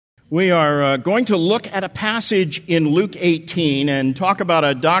We are going to look at a passage in Luke 18 and talk about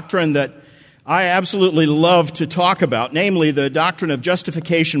a doctrine that I absolutely love to talk about, namely the doctrine of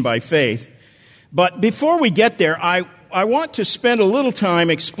justification by faith. But before we get there, I want to spend a little time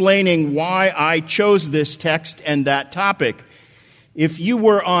explaining why I chose this text and that topic. If you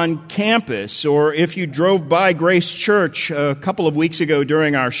were on campus or if you drove by Grace Church a couple of weeks ago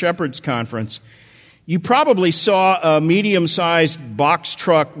during our Shepherds Conference, you probably saw a medium-sized box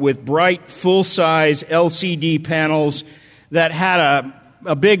truck with bright, full-size LCD panels that had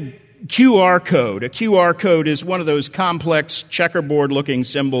a big QR code. A QR code is one of those complex checkerboard-looking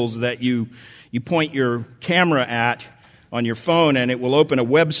symbols that you point your camera at on your phone, and it will open a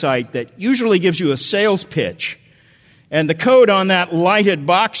website that usually gives you a sales pitch. And the code on that lighted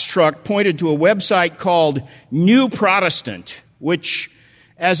box truck pointed to a website called New Protestant, which,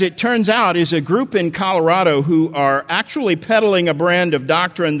 as it turns out, is a group in Colorado who are actually peddling a brand of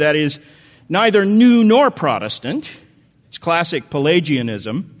doctrine that is neither new nor Protestant. It's classic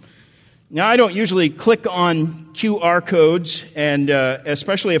Pelagianism. Now, I don't usually click on QR codes, and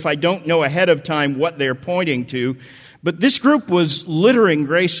especially if I don't know ahead of time what they're pointing to. But this group was littering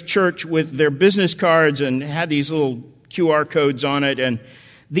Grace Church with their business cards and had these little QR codes on it. And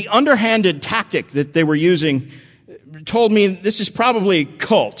the underhanded tactic that they were using told me this is probably a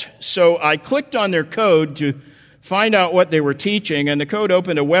cult. So I clicked on their code to find out what they were teaching, and the code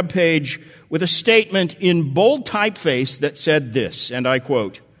opened a web page with a statement in bold typeface that said this, and I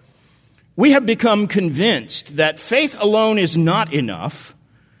quote, "We have become convinced that faith alone is not enough.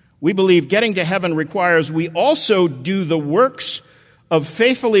 We believe getting to heaven requires we also do the works of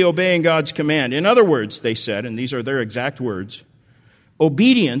faithfully obeying God's command." In other words, they said, and these are their exact words,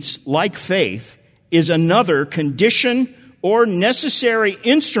 obedience, like faith, is another condition or necessary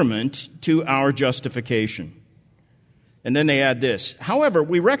instrument to our justification. And then they add this, however,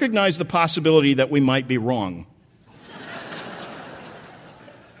 we recognize the possibility that we might be wrong.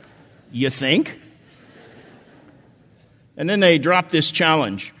 You think? And then they drop this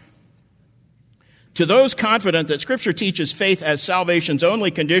challenge. To those confident that Scripture teaches faith as salvation's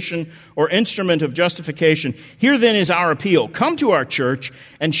only condition or instrument of justification, here then is our appeal. Come to our church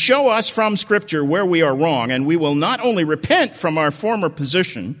and show us from Scripture where we are wrong, and we will not only repent from our former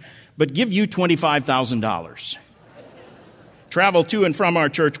position, but give you $25,000. Travel to and from our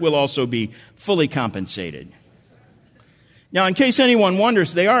church will also be fully compensated. Now, in case anyone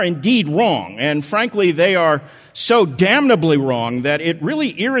wonders, they are indeed wrong, and frankly, they are so damnably wrong that it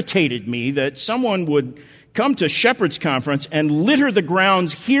really irritated me that someone would come to Shepherds Conference and litter the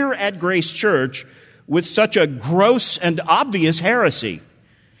grounds here at Grace Church with such a gross and obvious heresy.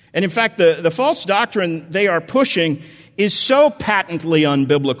 And in fact, the false doctrine they are pushing is so patently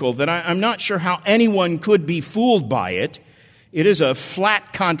unbiblical that I'm not sure how anyone could be fooled by it. It is a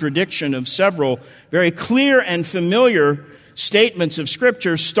flat contradiction of several very clear and familiar statements of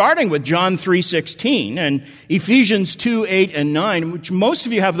Scripture, starting with John 3:16 and Ephesians 2:8 and 9, which most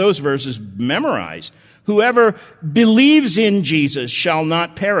of you have those verses memorized. Whoever believes in Jesus shall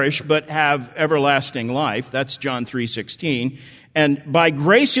not perish, but have everlasting life. That's John 3:16. And by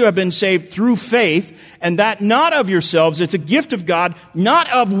grace you have been saved through faith, and that not of yourselves. It's a gift of God,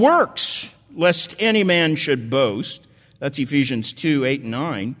 not of works, lest any man should boast. That's Ephesians 2:8 and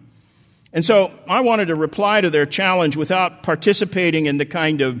 9. And so I wanted to reply to their challenge without participating in the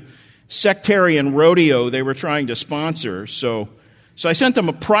kind of sectarian rodeo they were trying to sponsor. So I sent them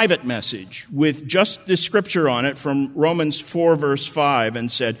a private message with just this scripture on it from Romans 4, verse 5,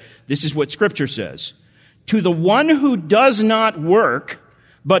 and said, this is what Scripture says. To the one who does not work,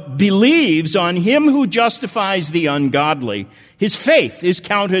 but believes on him who justifies the ungodly, his faith is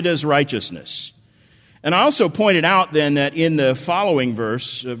counted as righteousness. And I also pointed out then that in the following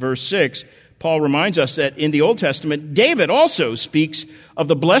verse, verse 6, Paul reminds us that in the Old Testament, David also speaks of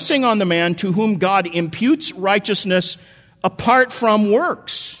the blessing on the man to whom God imputes righteousness apart from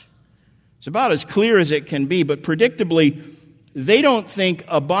works. It's about as clear as it can be, but predictably, they don't think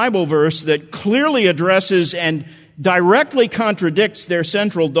a Bible verse that clearly addresses and directly contradicts their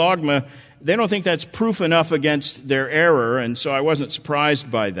central dogma, they don't think that's proof enough against their error, and so I wasn't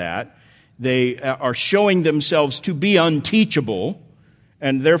surprised by that. They are showing themselves to be unteachable,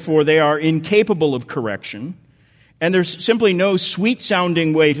 and therefore they are incapable of correction. And there's simply no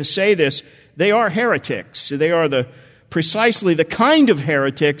sweet-sounding way to say this. They are heretics. They are precisely the kind of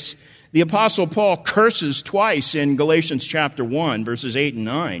heretics the Apostle Paul curses twice in Galatians chapter 1, verses 8 and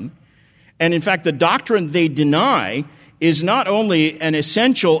 9. And in fact, the doctrine they deny is not only an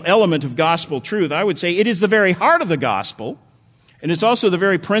essential element of gospel truth, I would say it is the very heart of the gospel. And it's also the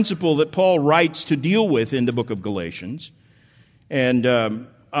very principle that Paul writes to deal with in the book of Galatians. And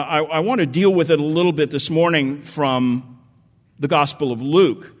I want to deal with it a little bit this morning from the Gospel of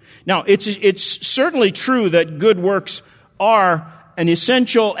Luke. Now, it's certainly true that good works are an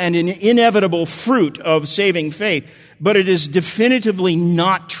essential and an inevitable fruit of saving faith, but it is definitively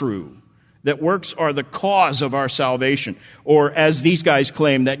not true that works are the cause of our salvation, or as these guys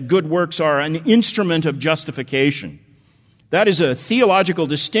claim, that good works are an instrument of justification. That is a theological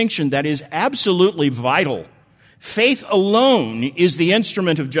distinction that is absolutely vital. Faith alone is the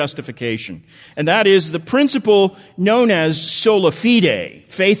instrument of justification, and that is the principle known as sola fide,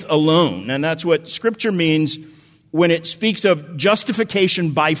 faith alone, and that's what Scripture means when it speaks of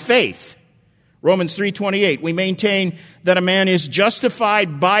justification by faith. Romans 3:28, we maintain that a man is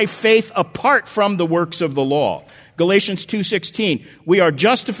justified by faith apart from the works of the law. Galatians 2:16, we are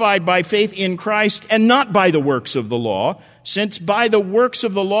justified by faith in Christ and not by the works of the law, since by the works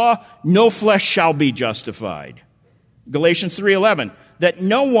of the law no flesh shall be justified. Galatians 3:11, that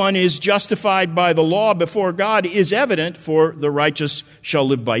no one is justified by the law before God is evident, for the righteous shall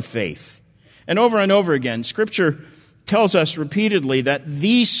live by faith. And over again, Scripture tells us repeatedly that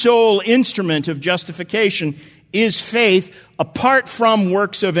the sole instrument of justification is faith apart from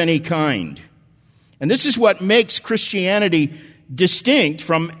works of any kind. And this is what makes Christianity distinct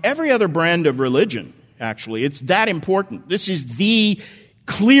from every other brand of religion, actually. It's that important. This is the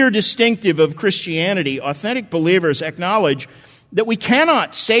clear distinctive of Christianity. Authentic believers acknowledge that we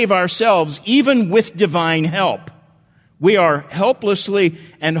cannot save ourselves even with divine help. We are helplessly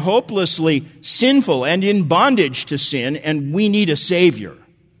and hopelessly sinful and in bondage to sin, and we need a Savior.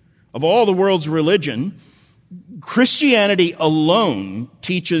 Of all the world's religion, Christianity alone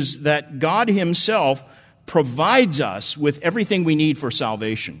teaches that God Himself provides us with everything we need for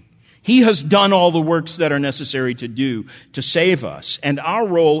salvation. He has done all the works that are necessary to do to save us, and our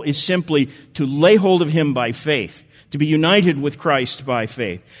role is simply to lay hold of Him by faith, to be united with Christ by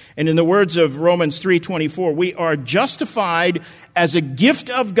faith. And in the words of Romans 3:24, we are justified as a gift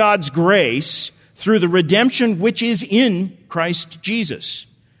of God's grace through the redemption which is in Christ Jesus.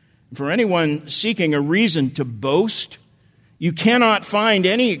 For anyone seeking a reason to boast, you cannot find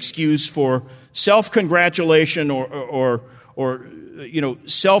any excuse for self-congratulation or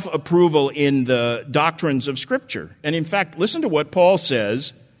self-approval in the doctrines of Scripture. And in fact, listen to what Paul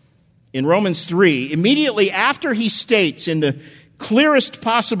says in Romans 3, immediately after he states in the clearest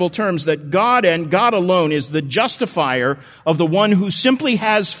possible terms that God and God alone is the justifier of the one who simply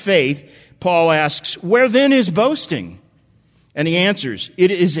has faith, Paul asks, where then is boasting? And he answers,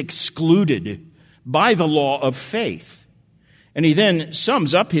 it is excluded by the law of faith. And he then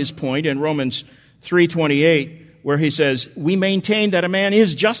sums up his point in Romans 3:28, where he says, we maintain that a man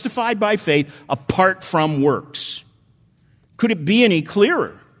is justified by faith apart from works. Could it be any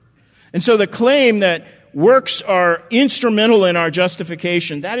clearer? And so the claim that works are instrumental in our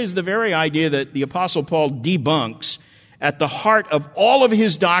justification, that is the very idea that the Apostle Paul debunks at the heart of all of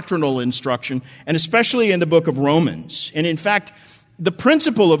his doctrinal instruction, and especially in the book of Romans. And in fact, the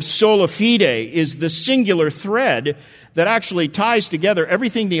principle of sola fide is the singular thread that actually ties together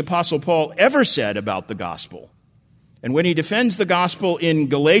everything the Apostle Paul ever said about the gospel. And when he defends the gospel in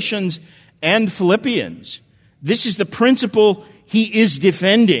Galatians and Philippians, this is the principle he is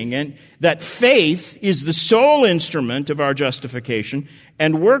defending, and that faith is the sole instrument of our justification,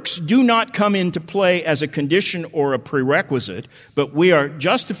 and works do not come into play as a condition or a prerequisite, but we are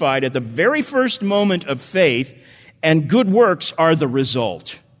justified at the very first moment of faith, and good works are the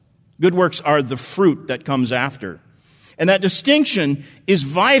result. Good works are the fruit that comes after. And that distinction is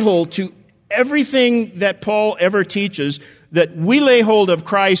vital to everything that Paul ever teaches, that we lay hold of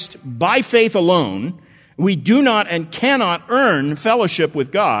Christ by faith alone. We do not and cannot earn fellowship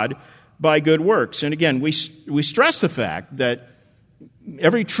with God by good works. And again, we stress the fact that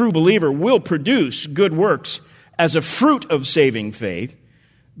every true believer will produce good works as a fruit of saving faith,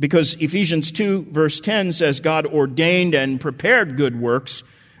 because Ephesians 2 verse 10 says God ordained and prepared good works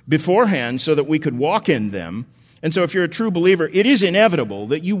beforehand so that we could walk in them. And so if you're a true believer, it is inevitable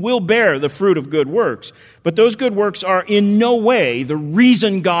that you will bear the fruit of good works, but those good works are in no way the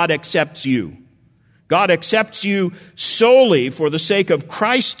reason God accepts you. God accepts you solely for the sake of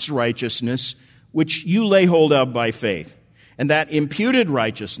Christ's righteousness, which you lay hold of by faith. And that imputed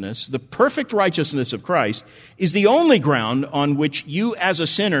righteousness, the perfect righteousness of Christ, is the only ground on which you as a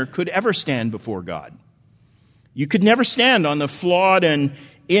sinner could ever stand before God. You could never stand on the flawed and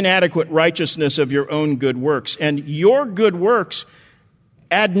inadequate righteousness of your own good works. And your good works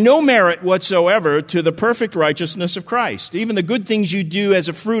add no merit whatsoever to the perfect righteousness of Christ. Even the good things you do as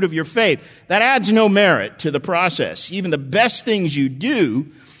a fruit of your faith, that adds no merit to the process. Even the best things you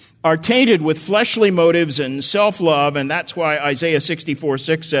do are tainted with fleshly motives and self-love, and that's why Isaiah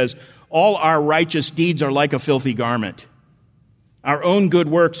 64:6 says, all our righteous deeds are like a filthy garment. Our own good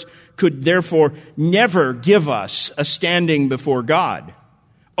works could therefore never give us a standing before God.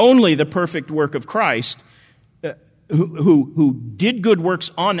 Only the perfect work of Christ, who did good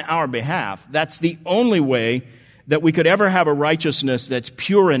works on our behalf, that's the only way that we could ever have a righteousness that's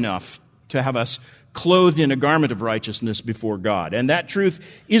pure enough to have us clothed in a garment of righteousness before God. And that truth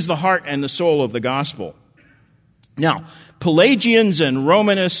is the heart and the soul of the gospel. Now, Pelagians and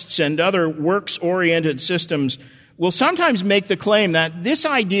Romanists and other works-oriented systems will sometimes make the claim that this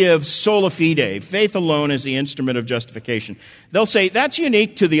idea of sola fide, faith alone as the instrument of justification, they'll say that's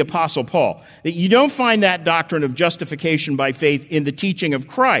unique to the Apostle Paul, that you don't find that doctrine of justification by faith in the teaching of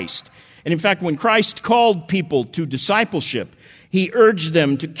Christ. And in fact, when Christ called people to discipleship, he urged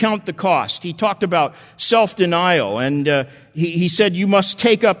them to count the cost. He talked about self-denial, and he said, you must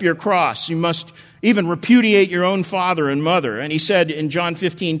take up your cross. You must even repudiate your own father and mother. And he said in John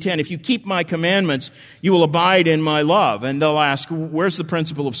 15:10, if you keep my commandments, you will abide in my love. And they'll ask, where's the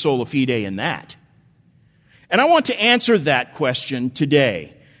principle of sola fide in that? And I want to answer that question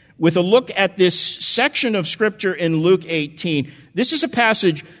today with a look at this section of Scripture in Luke 18. This is a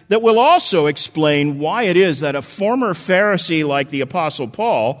passage that will also explain why it is that a former Pharisee like the Apostle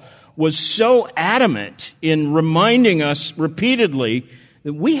Paul was so adamant in reminding us repeatedly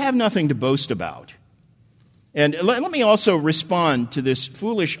that we have nothing to boast about. And let me also respond to this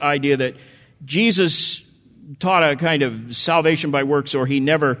foolish idea that Jesus taught a kind of salvation by works, or he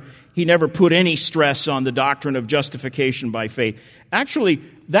never put any stress on the doctrine of justification by faith. Actually,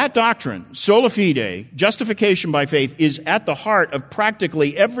 that doctrine, sola fide, justification by faith, is at the heart of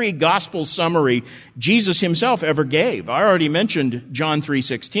practically every gospel summary Jesus himself ever gave. I already mentioned John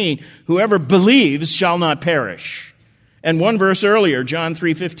 3:16, whoever believes shall not perish. And one verse earlier, John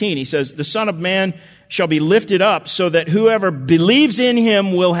 3:15, he says, the Son of Man shall be lifted up so that whoever believes in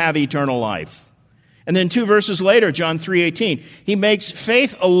him will have eternal life. And then 2 verses later, John 3:18, he makes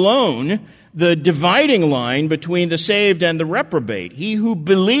faith alone the dividing line between the saved and the reprobate. He who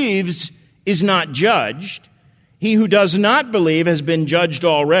believes is not judged. He who does not believe has been judged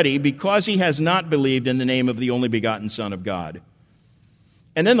already because he has not believed in the name of the only begotten Son of God.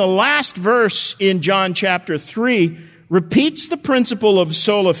 And then the last verse in John chapter 3 repeats the principle of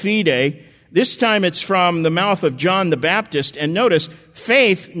sola fide. This time it's from the mouth of John the Baptist. And notice,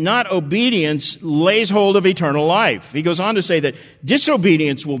 faith, not obedience, lays hold of eternal life. He goes on to say that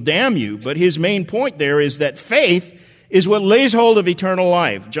disobedience will damn you, but his main point there is that faith is what lays hold of eternal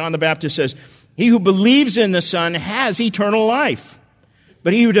life. John the Baptist says, he who believes in the Son has eternal life,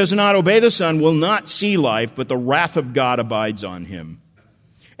 but he who does not obey the Son will not see life, but the wrath of God abides on him.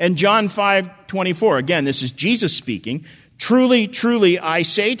 And John 5:24, again, this is Jesus speaking. Truly, truly, I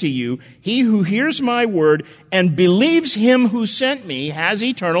say to you, he who hears my word and believes him who sent me has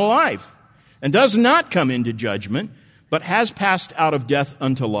eternal life, and does not come into judgment, but has passed out of death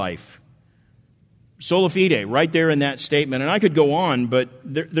unto life. Sola fide, right there in that statement. And I could go on, but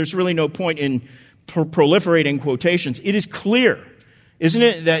there's really no point in proliferating quotations. It is clear, isn't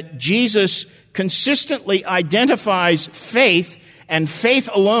it, that Jesus consistently identifies faith and faith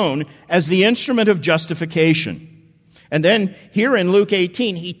alone as the instrument of justification. And then here in Luke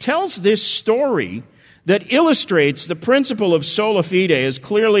 18, he tells this story that illustrates the principle of sola fide as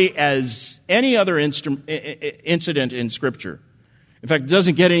clearly as any other incident in Scripture. In fact, it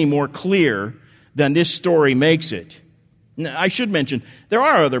doesn't get any more clear than this story makes it. Now, I should mention, there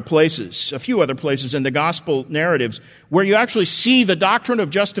are other places, a few other places in the gospel narratives where you actually see the doctrine of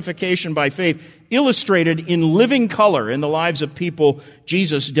justification by faith illustrated in living color in the lives of people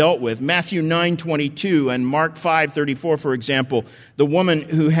Jesus dealt with. Matthew 9:22 and Mark 5:34, for example, the woman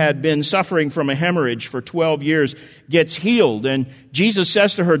who had been suffering from a hemorrhage for 12 years gets healed, and Jesus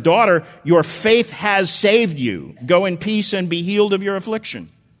says to her, daughter, your faith has saved you. Go in peace and be healed of your affliction.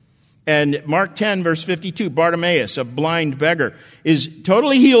 And Mark 10, verse 52, Bartimaeus, a blind beggar, is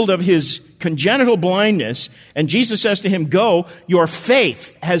totally healed of his congenital blindness, and Jesus says to him, go, your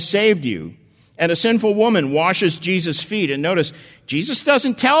faith has saved you. And a sinful woman washes Jesus' feet. And notice, Jesus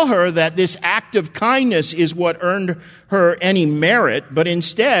doesn't tell her that this act of kindness is what earned her any merit, but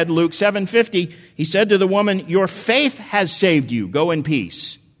instead, Luke 7:50, he said to the woman, your faith has saved you. Go in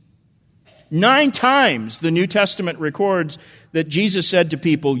peace. 9 times the New Testament records that Jesus said to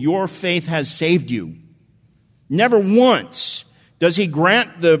people, your faith has saved you. Never once does he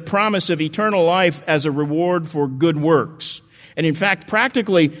grant the promise of eternal life as a reward for good works. And in fact,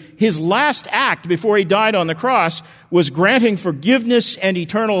 practically, his last act before he died on the cross was granting forgiveness and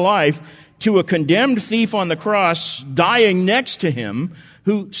eternal life to a condemned thief on the cross, dying next to him,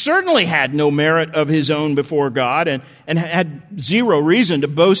 who certainly had no merit of his own before God and had zero reason to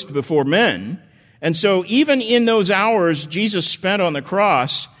boast before men. And so even in those hours Jesus spent on the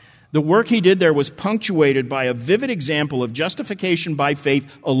cross, the work he did there was punctuated by a vivid example of justification by faith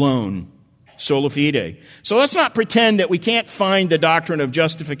alone, sola fide. So let's not pretend that we can't find the doctrine of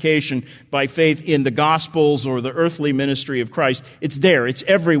justification by faith in the Gospels or the earthly ministry of Christ. It's there. It's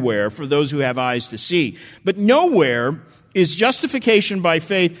everywhere for those who have eyes to see. But nowhere is justification by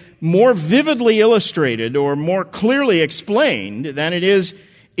faith more vividly illustrated or more clearly explained than it is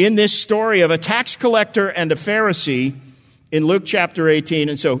in this story of a tax collector and a Pharisee in Luke chapter 18.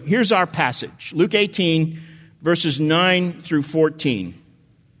 And so here's our passage, Luke 18, verses 9 through 14.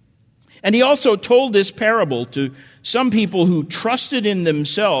 And he also told this parable to some people who trusted in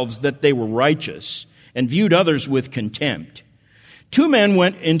themselves that they were righteous and viewed others with contempt. Two men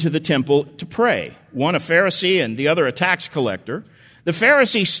went into the temple to pray, one a Pharisee and the other a tax collector. The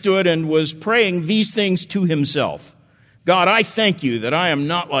Pharisee stood and was praying these things to himself. God, I thank you that I am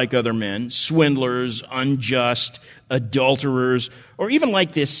not like other men, swindlers, unjust, adulterers, or even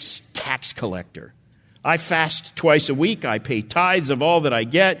like this tax collector. I fast twice a week. I pay tithes of all that I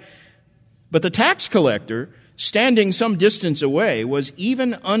get. But the tax collector, standing some distance away, was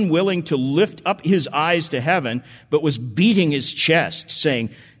even unwilling to lift up his eyes to heaven, but was beating his chest,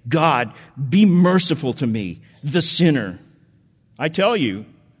 saying, God, be merciful to me, the sinner. I tell you,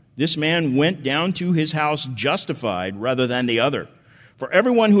 this man went down to his house justified rather than the other. For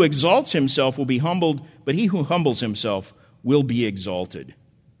everyone who exalts himself will be humbled, but he who humbles himself will be exalted.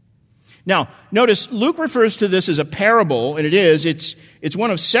 Now, notice Luke refers to this as a parable, and it's one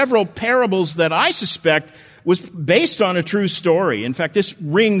of several parables that I suspect was based on a true story. In fact, this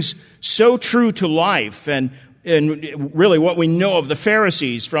rings so true to life and really what we know of the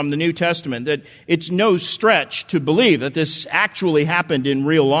Pharisees from the New Testament that it's no stretch to believe that this actually happened in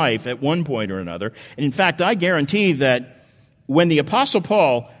real life at one point or another. And in fact, I guarantee that when the Apostle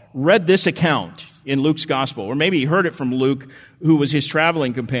Paul read this account in Luke's gospel, or maybe he heard it from Luke, who was his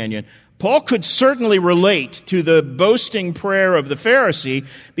traveling companion, Paul could certainly relate to the boasting prayer of the Pharisee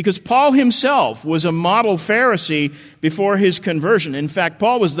because Paul himself was a model Pharisee before his conversion. In fact,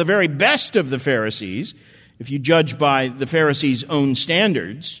 Paul was the very best of the Pharisees, if you judge by the Pharisees' own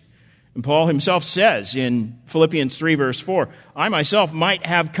standards. And Paul himself says in Philippians 3, verse 4, I myself might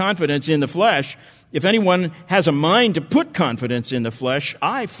have confidence in the flesh. If anyone has a mind to put confidence in the flesh,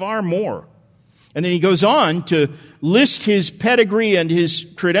 I far more. And then he goes on to list his pedigree and his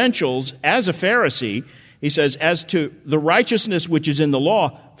credentials as a Pharisee. He says, as to the righteousness which is in the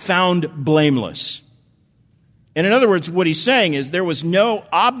law, found blameless. And in other words, what he's saying is there was no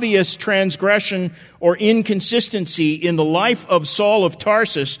obvious transgression or inconsistency in the life of Saul of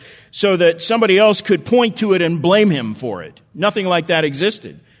Tarsus so that somebody else could point to it and blame him for it. Nothing like that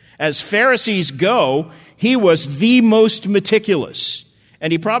existed. As Pharisees go, he was the most meticulous.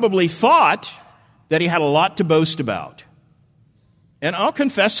 And he probably thought that he had a lot to boast about. And I'll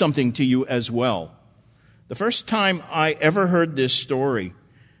confess something to you as well. The first time I ever heard this story,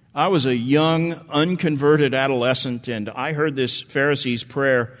 I was a young, unconverted adolescent, and I heard this Pharisee's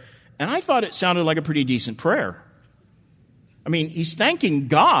prayer, and I thought it sounded like a pretty decent prayer. I mean, he's thanking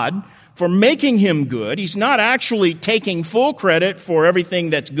God for making him good. He's not actually taking full credit for everything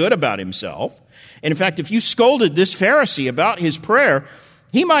that's good about himself. And in fact, if you scolded this Pharisee about his prayer,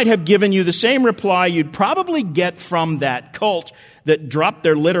 he might have given you the same reply you'd probably get from that cult that dropped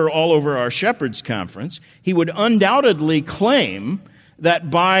their litter all over our Shepherds Conference. He would undoubtedly claim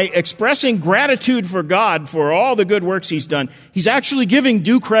that by expressing gratitude for God for all the good works he's done, he's actually giving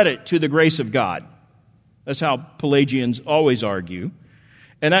due credit to the grace of God. That's how Pelagians always argue.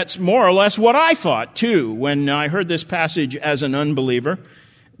 And that's more or less what I thought, too, when I heard this passage as an unbeliever.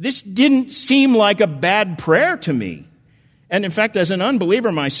 This didn't seem like a bad prayer to me. And in fact, as an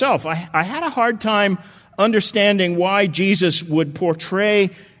unbeliever myself, I had a hard time understanding why Jesus would portray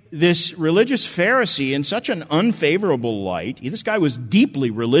this religious Pharisee in such an unfavorable light. This guy was deeply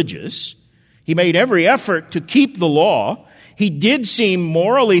religious. He made every effort to keep the law. He did seem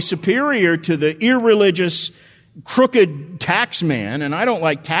morally superior to the irreligious, crooked tax man, and I don't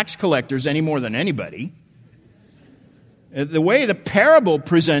like tax collectors any more than anybody. The way the parable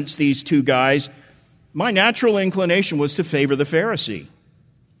presents these two guys, my natural inclination was to favor the Pharisee.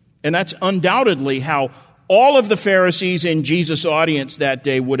 And that's undoubtedly how all of the Pharisees in Jesus' audience that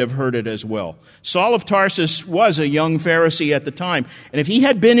day would have heard it as well. Saul of Tarsus was a young Pharisee at the time, and if he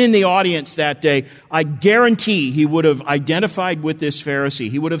had been in the audience that day, I guarantee he would have identified with this Pharisee.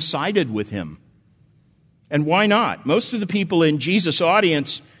 He would have sided with him. And why not? Most of the people in Jesus'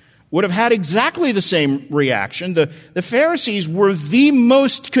 audience would have had exactly the same reaction. The Pharisees were the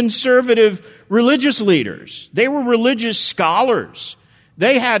most conservative religious leaders. They were religious scholars.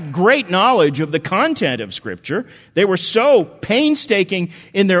 They had great knowledge of the content of Scripture. They were so painstaking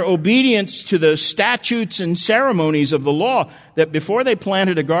in their obedience to the statutes and ceremonies of the law that before they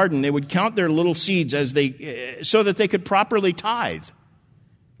planted a garden, they would count their little seeds so that they could properly tithe.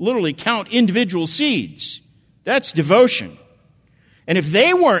 Literally count individual seeds. That's devotion. And if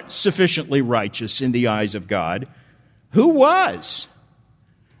they weren't sufficiently righteous in the eyes of God, who was?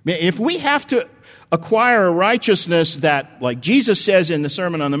 If we have to acquire a righteousness that, like Jesus says in the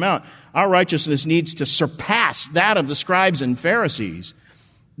Sermon on the Mount, our righteousness needs to surpass that of the scribes and Pharisees,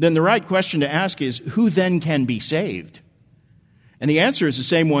 then the right question to ask is, who then can be saved? And the answer is the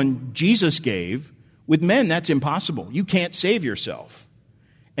same one Jesus gave. With men, that's impossible. You can't save yourself.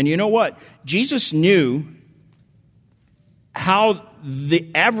 And you know what? Jesus knew how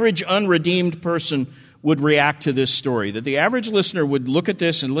the average unredeemed person would react to this story, that the average listener would look at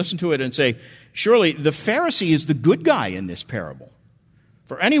this and listen to it and say, surely the Pharisee is the good guy in this parable.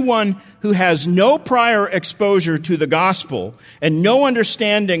 For anyone who has no prior exposure to the gospel and no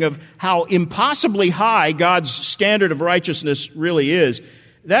understanding of how impossibly high God's standard of righteousness really is,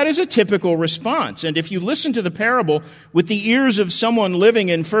 that is a typical response. And if you listen to the parable with the ears of someone living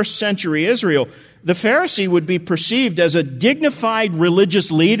in first century Israel, the Pharisee would be perceived as a dignified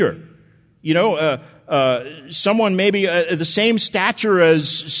religious leader. Someone maybe the same stature as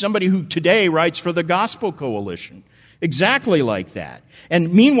somebody who today writes for the Gospel Coalition. Exactly like that.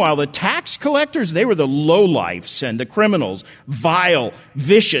 And meanwhile, the tax collectors, they were the lowlifes and the criminals, vile,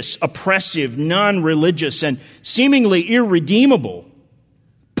 vicious, oppressive, non-religious, and seemingly irredeemable.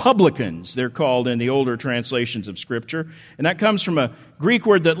 Publicans, they're called in the older translations of Scripture. And that comes from a Greek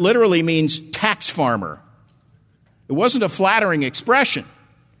word that literally means tax farmer. It wasn't a flattering expression.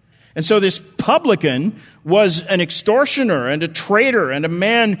 And so this publican was an extortioner and a traitor and a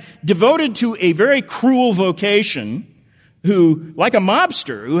man devoted to a very cruel vocation who, like a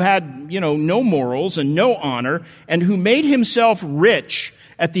mobster, who had, no morals and no honor and who made himself rich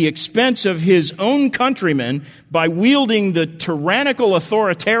at the expense of his own countrymen by wielding the tyrannical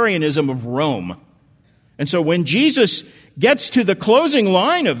authoritarianism of Rome. And so when Jesus gets to the closing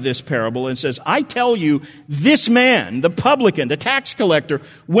line of this parable and says, I tell you, this man, the publican, the tax collector,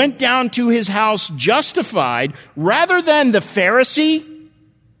 went down to his house justified rather than the Pharisee,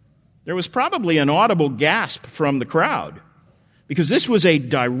 there was probably an audible gasp from the crowd, because this was a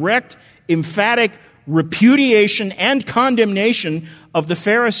direct, emphatic repudiation and condemnation of the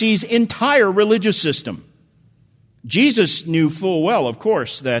Pharisees' entire religious system. Jesus knew full well, of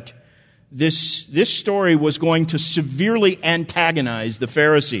course, that this story was going to severely antagonize the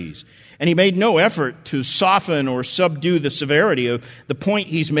Pharisees. And he made no effort to soften or subdue the severity of the point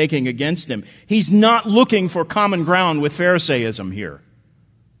he's making against them. He's not looking for common ground with Pharisaism here.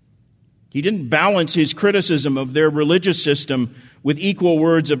 He didn't balance his criticism of their religious system with equal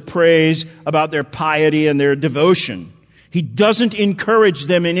words of praise about their piety and their devotion. He doesn't encourage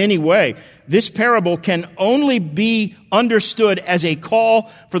them in any way. This parable can only be understood as a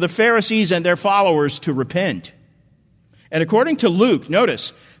call for the Pharisees and their followers to repent. And according to Luke,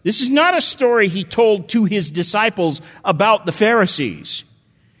 notice, this is not a story he told to his disciples about the Pharisees.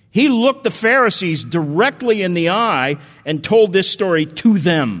 He looked the Pharisees directly in the eye and told this story to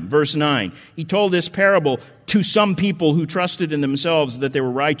them. Verse 9. He told this parable to some people who trusted in themselves that they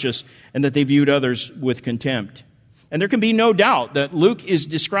were righteous and that they viewed others with contempt. And there can be no doubt that Luke is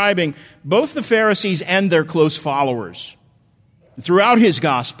describing both the Pharisees and their close followers. Throughout his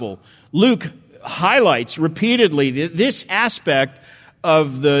gospel, Luke highlights repeatedly this aspect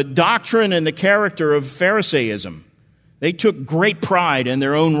of the doctrine and the character of Pharisaism. They took great pride in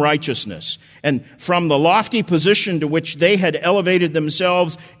their own righteousness. And from the lofty position to which they had elevated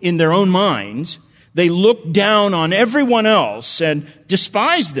themselves in their own minds, they looked down on everyone else and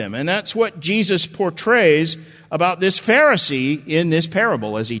despised them. And that's what Jesus portrays about this Pharisee in this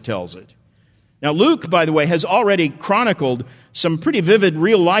parable as he tells it. Now, Luke, by the way, has already chronicled some pretty vivid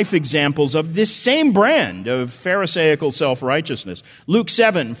real-life examples of this same brand of Pharisaical self-righteousness. Luke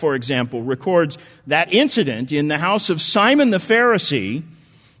 7, for example, records that incident in the house of Simon the Pharisee,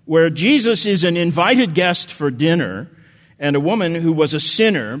 where Jesus is an invited guest for dinner, and a woman who was a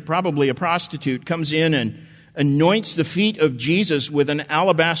sinner, probably a prostitute, comes in and anoints the feet of Jesus with an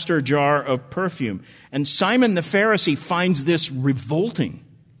alabaster jar of perfume. And Simon the Pharisee finds this revolting.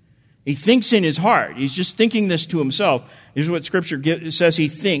 He thinks in his heart, he's just thinking this to himself. Here's what Scripture says he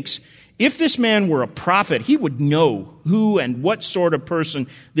thinks. If this man were a prophet, he would know who and what sort of person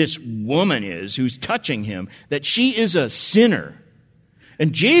this woman is who's touching him, that she is a sinner.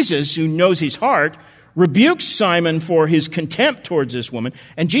 And Jesus, who knows his heart, rebukes Simon for his contempt towards this woman.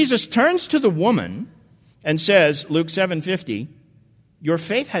 And Jesus turns to the woman and says, Luke 7:50, "Your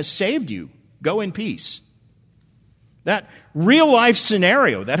faith has saved you. Go in peace." That real-life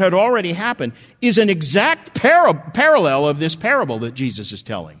scenario that had already happened is an exact parallel of this parable that Jesus is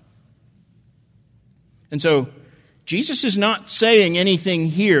telling. And so, Jesus is not saying anything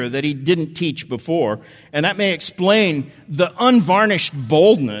here that he didn't teach before, and that may explain the unvarnished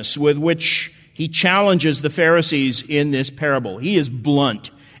boldness with which he challenges the Pharisees in this parable. He is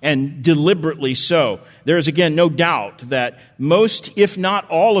blunt, and deliberately so. There is, again, no doubt that most, if not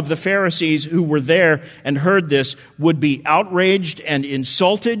all, of the Pharisees who were there and heard this would be outraged and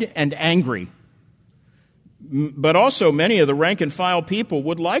insulted and angry. But also many of the rank and file people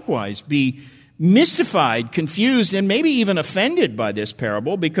would likewise be mystified, confused, and maybe even offended by this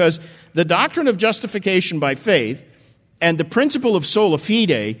parable, because the doctrine of justification by faith and the principle of sola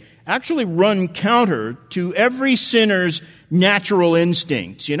fide actually run counter to every sinner's natural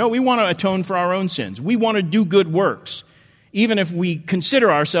instincts. You know, we want to atone for our own sins. We want to do good works, even if we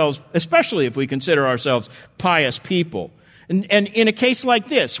consider ourselves, especially if we consider ourselves pious people. And in a case like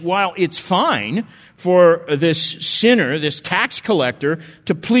this, while it's fine for this sinner, this tax collector,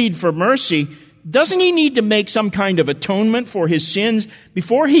 to plead for mercy, doesn't he need to make some kind of atonement for his sins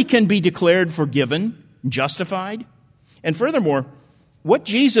before he can be declared forgiven, justified? And furthermore, what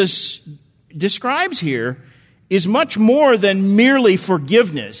Jesus describes here is much more than merely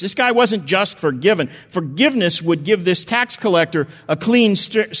forgiveness. This guy wasn't just forgiven. Forgiveness would give this tax collector a clean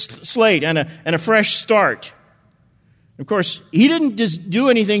slate and a fresh start. Of course, he didn't do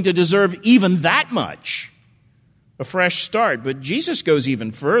anything to deserve even that much, a fresh start. But Jesus goes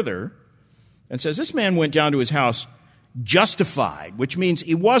even further and says this man went down to his house justified, which means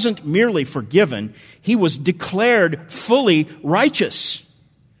he wasn't merely forgiven, he was declared fully righteous.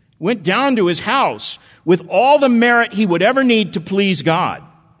 Went down to his house with all the merit he would ever need to please God.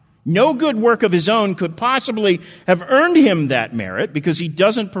 No good work of his own could possibly have earned him that merit, because he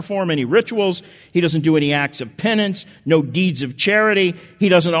doesn't perform any rituals, he doesn't do any acts of penance, no deeds of charity, he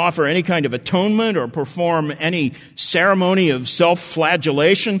doesn't offer any kind of atonement or perform any ceremony of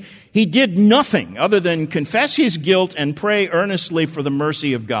self-flagellation. He did nothing other than confess his guilt and pray earnestly for the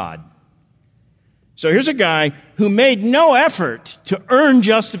mercy of God. So here's a guy who made no effort to earn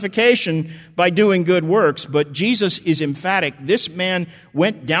justification by doing good works, but Jesus is emphatic. This man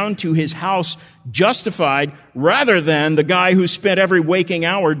went down to his house justified, rather than the guy who spent every waking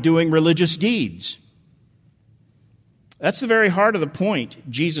hour doing religious deeds. That's the very heart of the point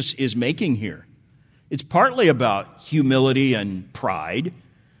Jesus is making here. It's partly about humility and pride,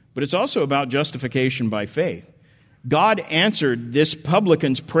 but it's also about justification by faith. God answered this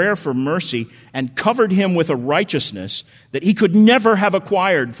publican's prayer for mercy and covered him with a righteousness that he could never have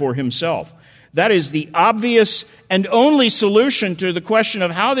acquired for himself. That is the obvious and only solution to the question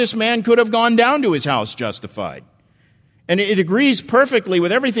of how this man could have gone down to his house justified. And it agrees perfectly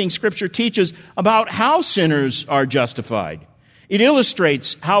with everything Scripture teaches about how sinners are justified. It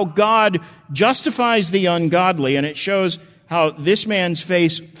illustrates how God justifies the ungodly, and it shows how this man's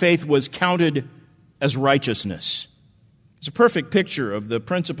faith was counted as righteousness. It's a perfect picture of the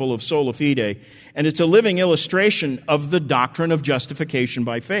principle of sola fide, and it's a living illustration of the doctrine of justification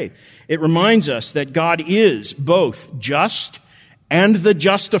by faith. It reminds us that God is both just and the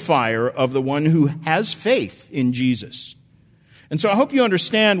justifier of the one who has faith in Jesus. And so I hope you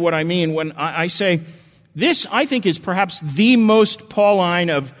understand what I mean when I say this, I think, is perhaps the most Pauline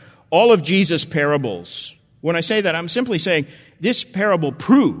of all of Jesus' parables. When I say that, I'm simply saying this parable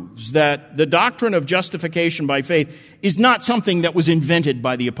proves that the doctrine of justification by faith is not something that was invented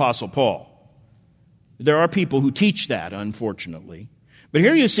by the Apostle Paul. There are people who teach that, unfortunately. But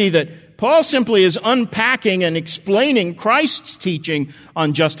here you see that Paul simply is unpacking and explaining Christ's teaching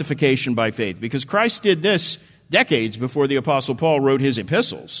on justification by faith, because Christ did this decades before the Apostle Paul wrote his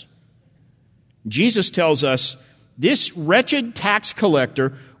epistles. Jesus tells us this wretched tax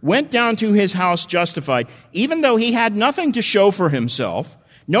collector went down to his house justified, even though he had nothing to show for himself,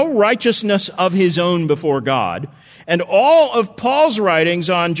 no righteousness of his own before God, and all of Paul's writings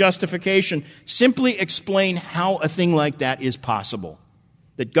on justification simply explain how a thing like that is possible,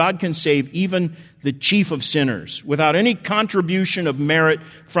 that God can save even the chief of sinners without any contribution of merit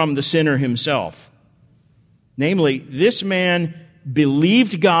from the sinner himself. Namely, this man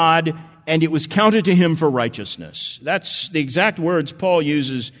believed God, and it was counted to him for righteousness. That's the exact words Paul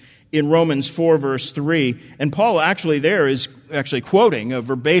uses in Romans 4, verse 3. And Paul actually there is actually quoting a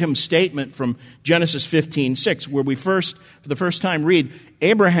verbatim statement from Genesis 15:6, where we for the first time read,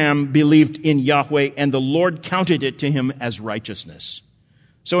 Abraham believed in Yahweh, and the Lord counted it to him as righteousness.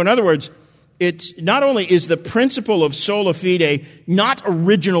 So in other words, it's not only is the principle of sola fide not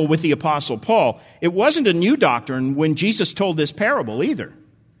original with the Apostle Paul, it wasn't a new doctrine when Jesus told this parable either.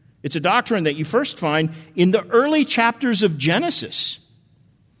 It's a doctrine that you first find in the early chapters of Genesis.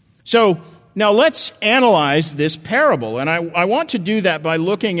 So now let's analyze this parable, and I want to do that by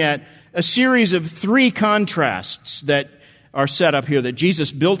looking at a series of three contrasts that are set up here that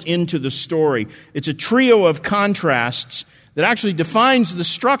Jesus built into the story. It's a trio of contrasts that actually defines the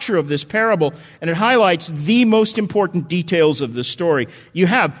structure of this parable, and it highlights the most important details of the story. You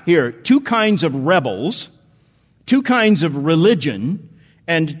have here two kinds of rebels, two kinds of religion,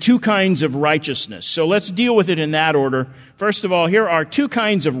 and two kinds of righteousness. So let's deal with it in that order. First of all, here are two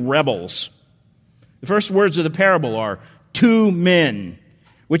kinds of rebels. The first words of the parable are two men,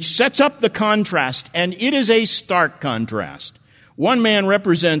 which sets up the contrast, and it is a stark contrast. One man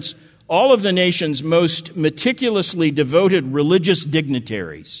represents all of the nation's most meticulously devoted religious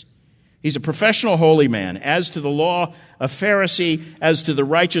dignitaries. He's a professional holy man. As to the law, a Pharisee. As to the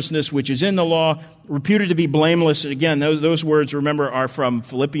righteousness which is in the law, reputed to be blameless. And again, those words, remember, are from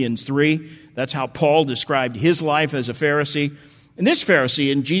Philippians 3. That's how Paul described his life as a Pharisee. And this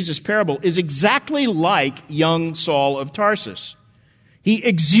Pharisee in Jesus' parable is exactly like young Saul of Tarsus. He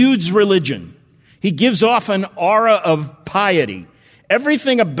exudes religion. He gives off an aura of piety.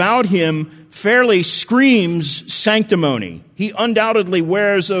 Everything about him fairly screams sanctimony. He undoubtedly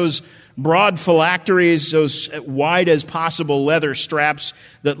wears those broad phylacteries, those wide as possible leather straps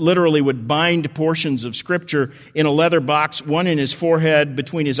that literally would bind portions of Scripture in a leather box, one in his forehead,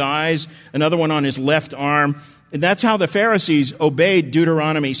 between his eyes, another one on his left arm. And that's how the Pharisees obeyed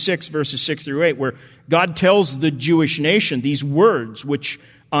Deuteronomy 6, verses 6 through 8, where God tells the Jewish nation, these words which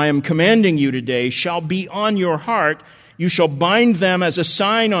I am commanding you today shall be on your heart. You shall bind them as a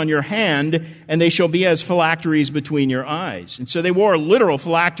sign on your hand, and they shall be as phylacteries between your eyes. And so they wore literal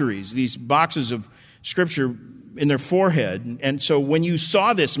phylacteries, these boxes of Scripture in their forehead. And so when you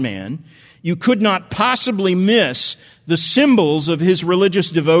saw this man, you could not possibly miss the symbols of his religious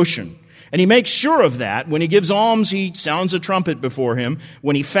devotion. And he makes sure of that. When he gives alms, he sounds a trumpet before him.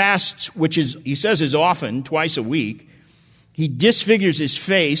 When he fasts, which is, he says, is often, twice a week, he disfigures his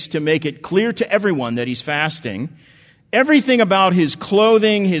face to make it clear to everyone that he's fasting. Everything about his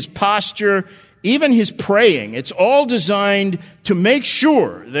clothing, his posture, even his praying, it's all designed to make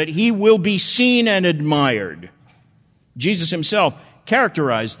sure that he will be seen and admired. Jesus himself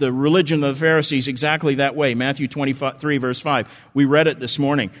characterized the religion of the Pharisees exactly that way. Matthew 23, verse 5. We read it this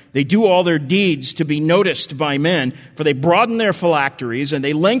morning. They do all their deeds to be noticed by men, for they broaden their phylacteries, and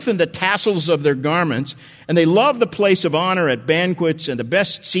they lengthen the tassels of their garments, and they love the place of honor at banquets, and the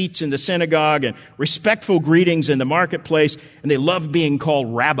best seats in the synagogue, and respectful greetings in the marketplace, and they love being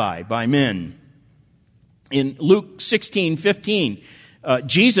called rabbi by men. In Luke 16:15,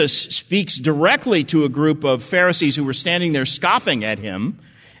 Jesus speaks directly to a group of Pharisees who were standing there scoffing at him.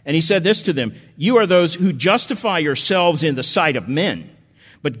 And he said this to them, "You are those who justify yourselves in the sight of men,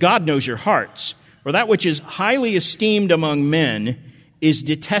 but God knows your hearts. For that which is highly esteemed among men is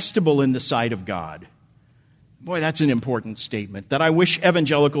detestable in the sight of God." Boy, that's an important statement that I wish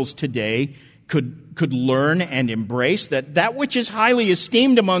evangelicals today could learn and embrace, that which is highly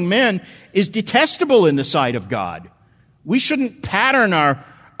esteemed among men is detestable in the sight of God. We shouldn't pattern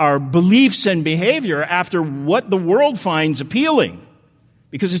our beliefs and behavior after what the world finds appealing,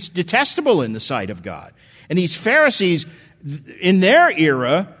 because it's detestable in the sight of God. And these Pharisees, in their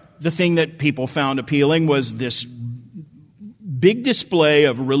era, the thing that people found appealing was this big display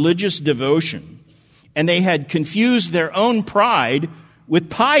of religious devotion. And they had confused their own pride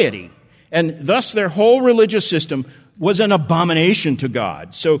with piety. And thus their whole religious system was an abomination to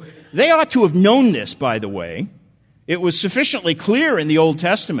God. So they ought to have known this, by the way. It was sufficiently clear in the Old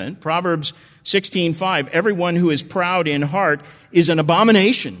Testament, Proverbs 16:5, everyone who is proud in heart is an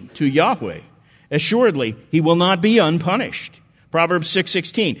abomination to Yahweh. Assuredly, he will not be unpunished. Proverbs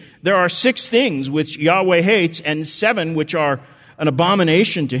 6:16, there are 6 things which Yahweh hates and 7 which are an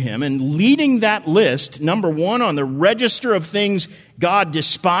abomination to him. And leading that list, number 1 on the register of things God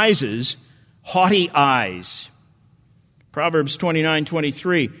despises, haughty eyes. Proverbs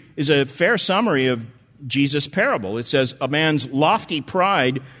 29:23 is a fair summary of Jesus' parable. It says, a man's lofty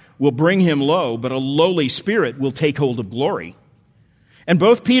pride will bring him low, but a lowly spirit will take hold of glory. And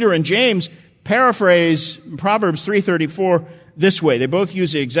both Peter and James paraphrase Proverbs 3:34 this way. They both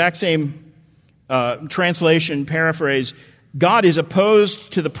use the exact same translation, paraphrase. God is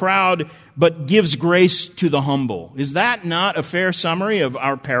opposed to the proud, but gives grace to the humble. Is that not a fair summary of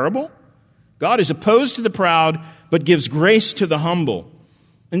our parable? God is opposed to the proud, but gives grace to the humble.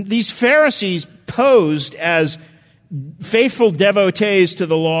 And these Pharisees posed as faithful devotees to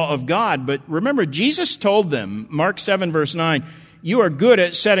the law of God. But remember, Jesus told them, Mark 7, verse 9, you are good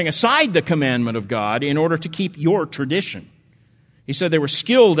at setting aside the commandment of God in order to keep your tradition. He said they were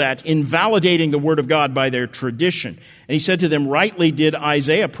skilled at invalidating the word of God by their tradition. And he said to them, rightly did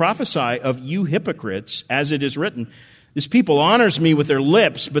Isaiah prophesy of you hypocrites, as it is written, this people honors me with their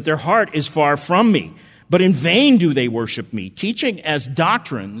lips, but their heart is far from me. But in vain do they worship me, teaching as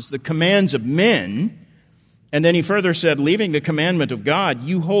doctrines the commands of men. And then he further said, leaving the commandment of God,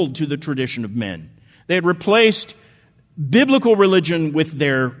 you hold to the tradition of men. They had replaced biblical religion with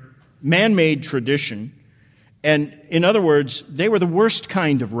their man-made tradition. And in other words, they were the worst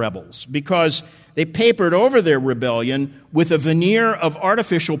kind of rebels because they papered over their rebellion with a veneer of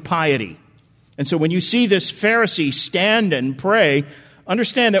artificial piety. And so when you see this Pharisee stand and pray,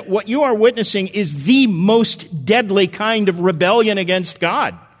 understand that what you are witnessing is the most deadly kind of rebellion against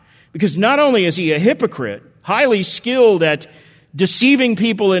God. Because not only is he a hypocrite, highly skilled at deceiving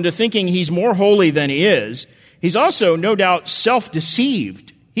people into thinking he's more holy than he is, he's also, no doubt,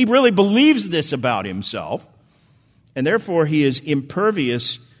 self-deceived. He really believes this about himself, and therefore he is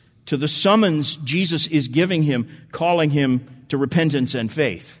impervious to the summons Jesus is giving him, calling him to repentance and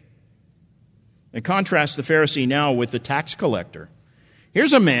faith. And contrast the Pharisee now with the tax collector.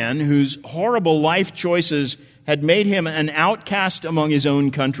 Here's a man whose horrible life choices had made him an outcast among his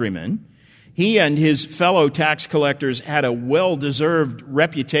own countrymen. He and his fellow tax collectors had a well-deserved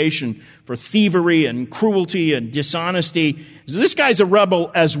reputation for thievery and cruelty and dishonesty. So this guy's a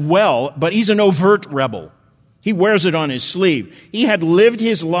rebel as well, but he's an overt rebel. He wears it on his sleeve. He had lived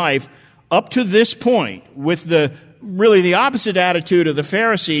his life up to this point with the opposite attitude of the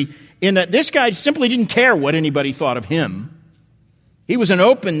Pharisee, in that this guy simply didn't care what anybody thought of him. He was an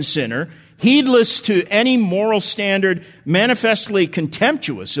open sinner, heedless to any moral standard, manifestly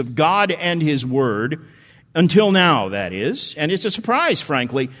contemptuous of God and His Word, until now, that is. And it's a surprise,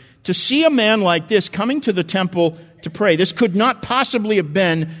 frankly, to see a man like this coming to the temple to pray. This could not possibly have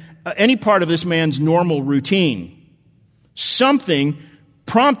been any part of this man's normal routine. Something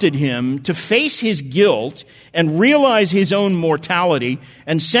prompted him to face his guilt and realize his own mortality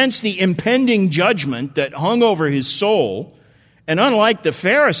and sense the impending judgment that hung over his soul. And unlike the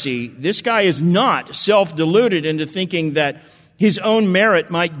Pharisee, this guy is not self-deluded into thinking that his own merit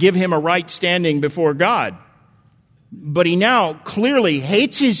might give him a right standing before God. But he now clearly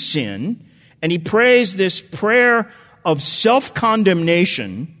hates his sin, and he prays this prayer of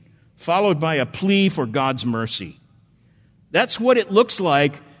self-condemnation followed by a plea for God's mercy. That's what it looks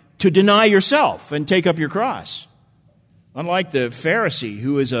like to deny yourself and take up your cross. Unlike the Pharisee,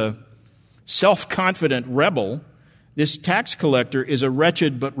 who is a self-confident rebel, this tax collector is a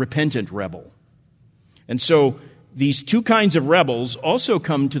wretched but repentant rebel. And so these two kinds of rebels also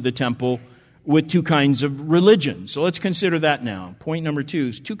come to the temple with two kinds of religion. So let's consider that now. Point number 2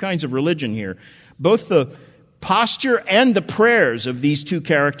 is two kinds of religion here. Both the posture and the prayers of these two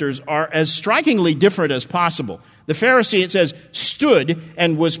characters are as strikingly different as possible. The Pharisee, it says, stood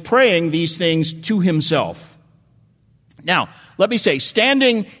and was praying these things to himself. Now, let me say,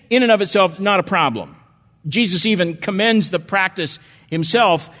 standing in and of itself, not a problem. Jesus even commends the practice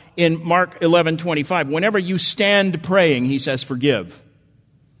himself in Mark 11:25. Whenever you stand praying, he says, forgive.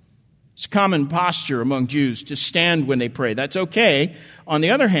 It's a common posture among Jews to stand when they pray. That's okay. On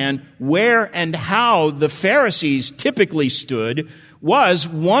the other hand, where and how the Pharisees typically stood was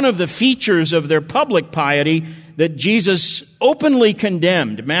one of the features of their public piety that Jesus openly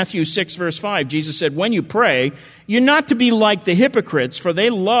condemned. Matthew 6, verse 5, Jesus said, when you pray, you're not to be like the hypocrites, for they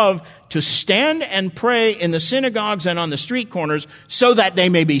love to stand and pray in the synagogues and on the street corners so that they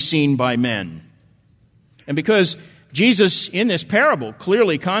may be seen by men. And because Jesus, in this parable,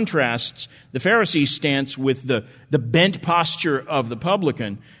 clearly contrasts the Pharisee's stance with the bent posture of the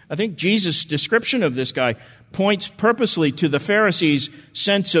publican, I think Jesus' description of this guy points purposely to the Pharisee's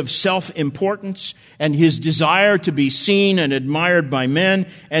sense of self-importance and his desire to be seen and admired by men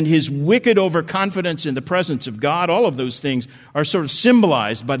and his wicked overconfidence in the presence of God. All of those things are sort of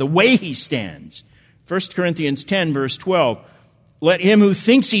symbolized by the way he stands. 1 Corinthians 10, verse 12, let him who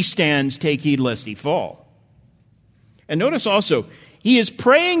thinks he stands take heed lest he fall. And notice also, he is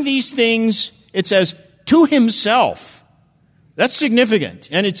praying these things, it says, to himself. That's significant,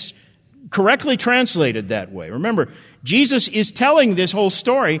 and it's correctly translated that way. Remember, Jesus is telling this whole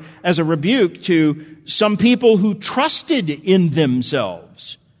story as a rebuke to some people who trusted in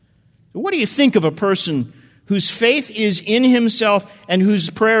themselves. What do you think of a person whose faith is in himself and whose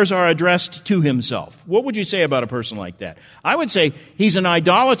prayers are addressed to himself? What would you say about a person like that? I would say he's an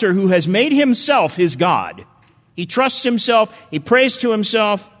idolater who has made himself his God. He trusts himself. He prays to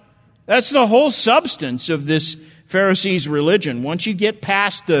himself. That's the whole substance of this Pharisee's religion, once you get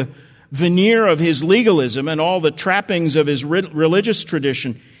past the veneer of his legalism and all the trappings of his religious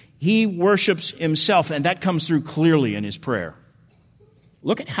tradition, he worships himself, and that comes through clearly in his prayer.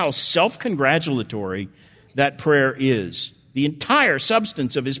 Look at how self-congratulatory that prayer is. The entire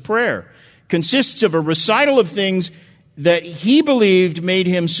substance of his prayer consists of a recital of things that he believed made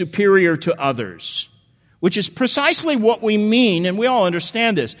him superior to others, which is precisely what we mean, and we all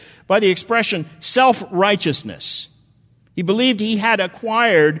understand this, by the expression self-righteousness. He believed he had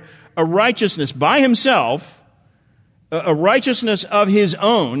acquired a righteousness by himself, a righteousness of his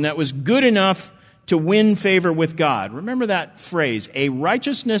own that was good enough to win favor with God. Remember that phrase, a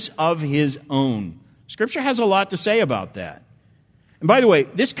righteousness of his own. Scripture has a lot to say about that. And by the way,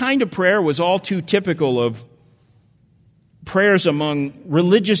 this kind of prayer was all too typical of prayers among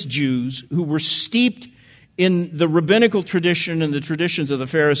religious Jews who were steeped in the rabbinical tradition and the traditions of the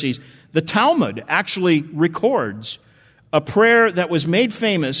Pharisees. The Talmud actually records a prayer that was made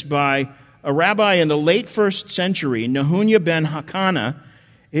famous by a rabbi in the late 1st century, Nehunya ben Hakana.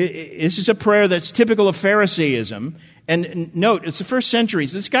 This is a prayer that's typical of Phariseeism. And note, it's the 1st century.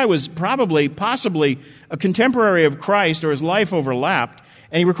 So this guy was possibly a contemporary of Christ, or his life overlapped.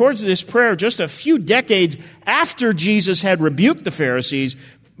 And he records this prayer just a few decades after Jesus had rebuked the Pharisees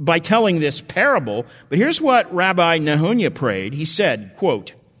by telling this parable. But here's what Rabbi Nehunya prayed. He said,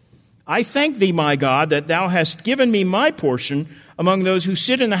 quote, I thank thee, my God, that thou hast given me my portion among those who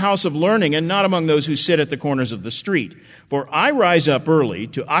sit in the house of learning and not among those who sit at the corners of the street. For I rise up early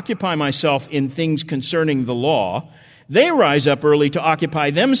to occupy myself in things concerning the law. They rise up early to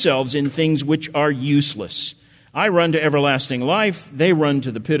occupy themselves in things which are useless. I run to everlasting life. They run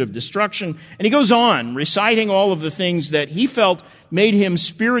to the pit of destruction. And he goes on reciting all of the things that he felt made him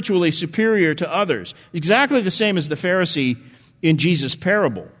spiritually superior to others. Exactly the same as the Pharisee in Jesus'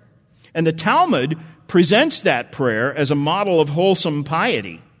 parable. And the Talmud presents that prayer as a model of wholesome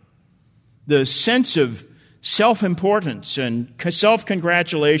piety. The sense of self-importance and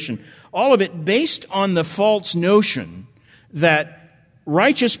self-congratulation, all of it based on the false notion that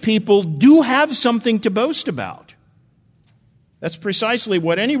righteous people do have something to boast about. That's precisely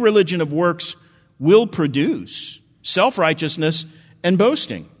what any religion of works will produce, self-righteousness and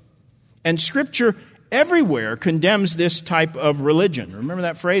boasting. And Scripture everywhere condemns this type of religion. Remember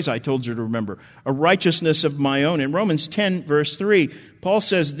that phrase I told you to remember, a righteousness of my own. In Romans 10, verse 3, Paul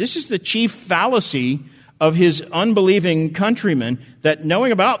says this is the chief fallacy of his unbelieving countrymen, that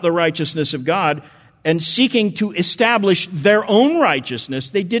knowing about the righteousness of God and seeking to establish their own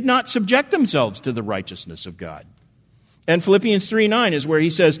righteousness, they did not subject themselves to the righteousness of God. And Philippians 3:9 is where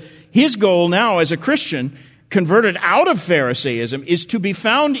he says his goal now as a Christian, converted out of Pharisaism, is to be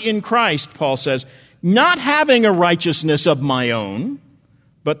found in Christ, Paul says, not having a righteousness of my own,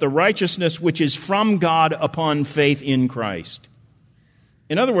 but the righteousness which is from God upon faith in Christ.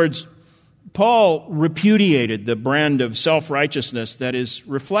 In other words, Paul repudiated the brand of self-righteousness that is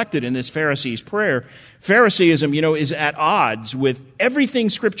reflected in this Pharisee's prayer. Phariseeism, is at odds with everything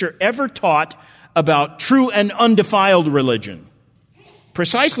Scripture ever taught about true and undefiled religion,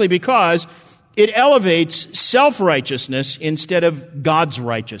 precisely because it elevates self-righteousness instead of God's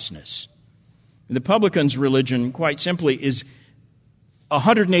righteousness. The publican's religion, quite simply, is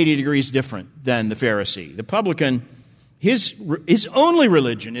 180 degrees different than the Pharisee. The publican, his only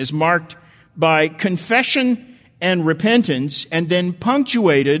religion is marked by confession and repentance, and then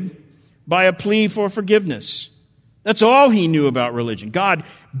punctuated by a plea for forgiveness. That's all he knew about religion. God,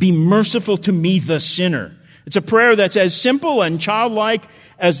 be merciful to me, the sinner. It's a prayer that's as simple and childlike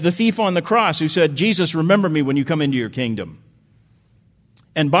as the thief on the cross who said, Jesus, remember me when you come into your kingdom.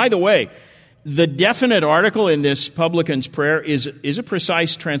 And by the way, the definite article in this publican's prayer is a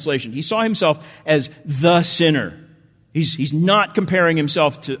precise translation. He saw himself as the sinner. He's not comparing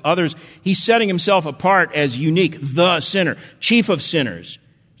himself to others. He's setting himself apart as unique, the sinner, chief of sinners.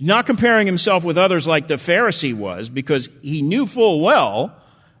 He's not comparing himself with others like the Pharisee was, because he knew full well,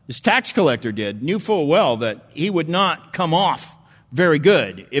 this tax collector knew full well that he would not come off very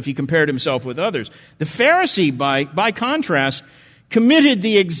good if he compared himself with others. The Pharisee, by contrast, committed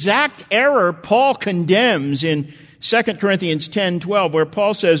the exact error Paul condemns in 2 Corinthians 10:12, where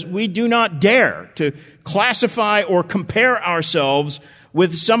Paul says, we do not dare to classify or compare ourselves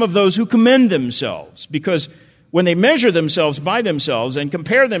with some of those who commend themselves, because when they measure themselves by themselves and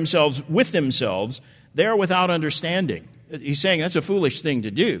compare themselves with themselves, they are without understanding. He's saying that's a foolish thing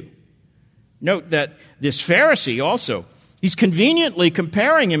to do. Note that this Pharisee also, he's conveniently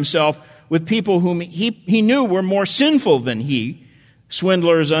comparing himself with people whom he knew were more sinful than he,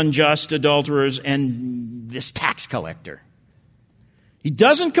 swindlers, unjust, adulterers, and this tax collector. He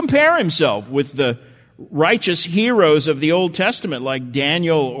doesn't compare himself with the righteous heroes of the Old Testament like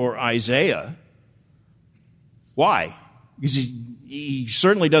Daniel or Isaiah. Why? Because he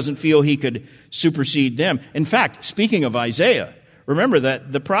certainly doesn't feel he could supersede them. In fact, speaking of Isaiah, remember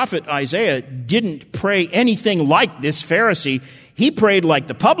that the prophet Isaiah didn't pray anything like this Pharisee. He prayed like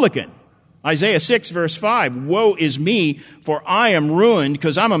the publican. Isaiah 6, verse 5, "Woe is me, for I am ruined,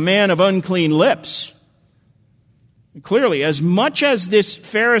 because I'm a man of unclean lips." Clearly, as much as this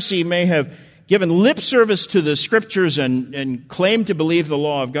Pharisee may have given lip service to the Scriptures and claimed to believe the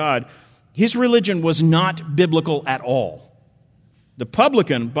law of God, his religion was not biblical at all. The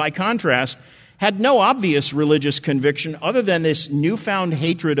publican, by contrast, had no obvious religious conviction other than this newfound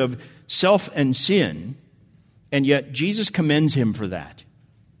hatred of self and sin, and yet Jesus commends him for that.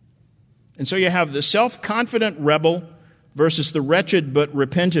 And so you have the self-confident rebel versus the wretched but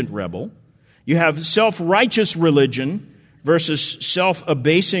repentant rebel. You have self-righteous religion versus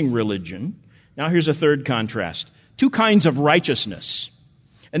self-abasing religion. Now here's a third contrast. Two kinds of righteousness.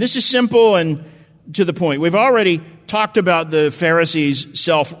 And this is simple and to the point. We've already talked about the Pharisee's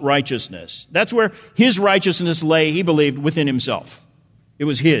self-righteousness. That's where his righteousness lay, he believed, within himself. It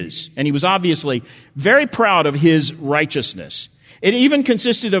was his. And he was obviously very proud of his righteousness. It even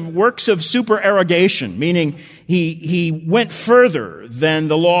consisted of works of supererogation, meaning he went further than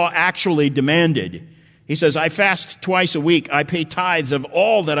the law actually demanded. He says, "I fast twice a week. I pay tithes of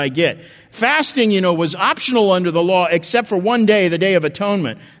all that I get." Fasting, was optional under the law except for one day, the Day of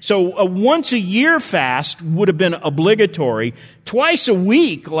Atonement. So a once-a-year fast would have been obligatory. Twice a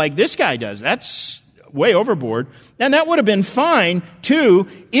week, like this guy does, that's way overboard. And that would have been fine, too,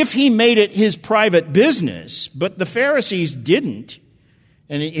 if he made it his private business. But the Pharisees didn't.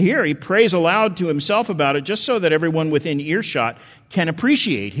 And here he prays aloud to himself about it just so that everyone within earshot can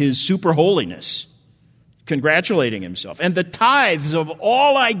appreciate his super holiness, congratulating himself. And the tithes of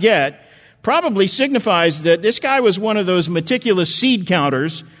all I get probably signifies that this guy was one of those meticulous seed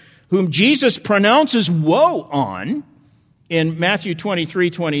counters whom Jesus pronounces woe on in Matthew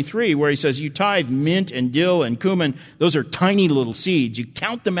 23:23, where he says, "You tithe mint and dill and cumin. Those are tiny little seeds. You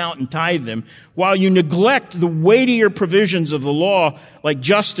count them out and tithe them, while you neglect the weightier provisions of the law, like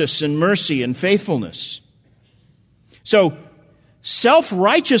justice and mercy and faithfulness." So,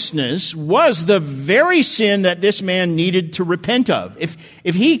 self-righteousness was the very sin that this man needed to repent of.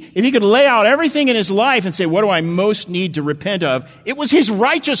 If he could lay out everything in his life and say, what do I most need to repent of? It was his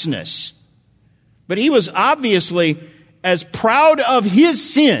righteousness. But he was obviously as proud of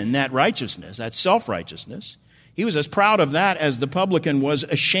his sin, that righteousness, that self-righteousness. He was as proud of that as the publican was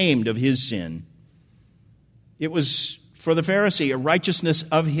ashamed of his sin. It was, for the Pharisee, a righteousness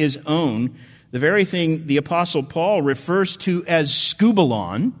of his own, the very thing the Apostle Paul refers to as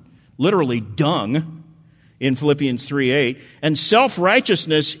skubalon, literally dung, in Philippians 3:8. And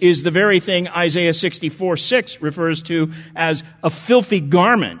self-righteousness is the very thing Isaiah 64:6 refers to as a filthy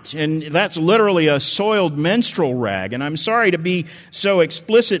garment. And that's literally a soiled menstrual rag. And I'm sorry to be so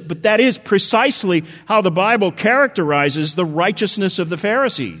explicit, but that is precisely how the Bible characterizes the righteousness of the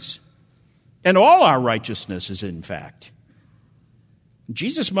Pharisees. And all our righteousness is, in fact.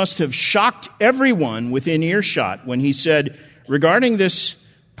 Jesus must have shocked everyone within earshot when he said, regarding this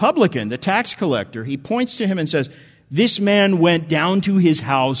publican, the tax collector, he points to him and says, "This man went down to his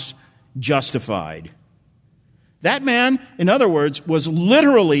house justified." That man, in other words, was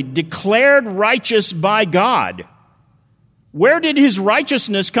literally declared righteous by God. Where did his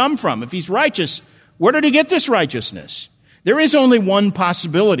righteousness come from? If he's righteous, where did he get this righteousness? There is only one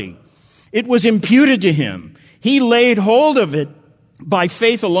possibility. It was imputed to him. He laid hold of it by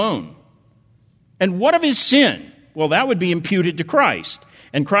faith alone. And what of his sin? Well, that would be imputed to Christ.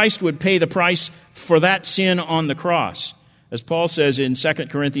 And Christ would pay the price for that sin on the cross. As Paul says in 2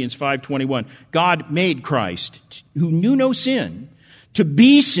 Corinthians 5:21, God made Christ, who knew no sin, to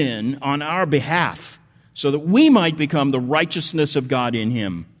be sin on our behalf, so that we might become the righteousness of God in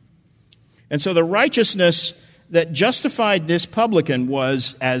him. And so the righteousness that justified this publican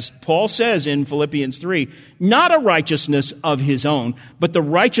was, as Paul says in Philippians 3, not a righteousness of his own, but the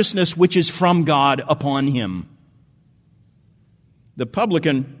righteousness which is from God upon him. The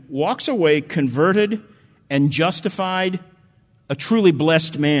publican walks away converted and justified, a truly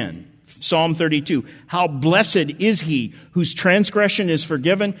blessed man. Psalm 32, how blessed is he whose transgression is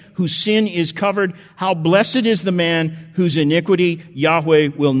forgiven, whose sin is covered. How blessed is the man whose iniquity Yahweh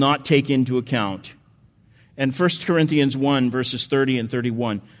will not take into account. And 1 Corinthians 1, verses 30 and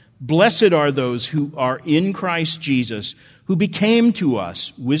 31, blessed are those who are in Christ Jesus, who became to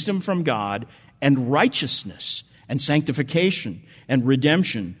us wisdom from God and righteousness and sanctification and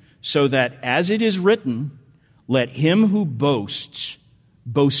redemption, so that, as it is written, let him who boasts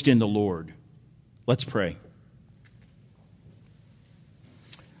boast in the Lord. Let's pray.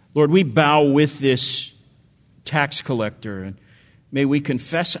 Lord, we bow with this tax collector, and may we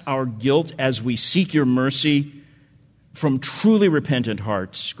confess our guilt as we seek your mercy from truly repentant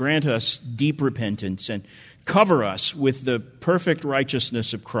hearts. Grant us deep repentance and cover us with the perfect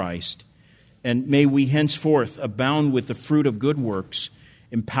righteousness of Christ. And may we henceforth abound with the fruit of good works,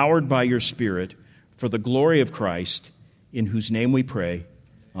 empowered by your Spirit, for the glory of Christ, in whose name we pray.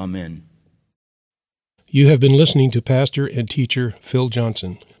 Amen. You have been listening to Pastor and Teacher Phil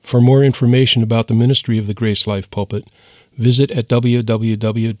Johnson. For more information about the ministry of the Grace Life Pulpit, visit at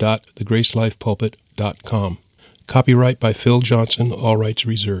www.thegracelifepulpit.com. Copyright by Phil Johnson, all rights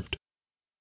reserved.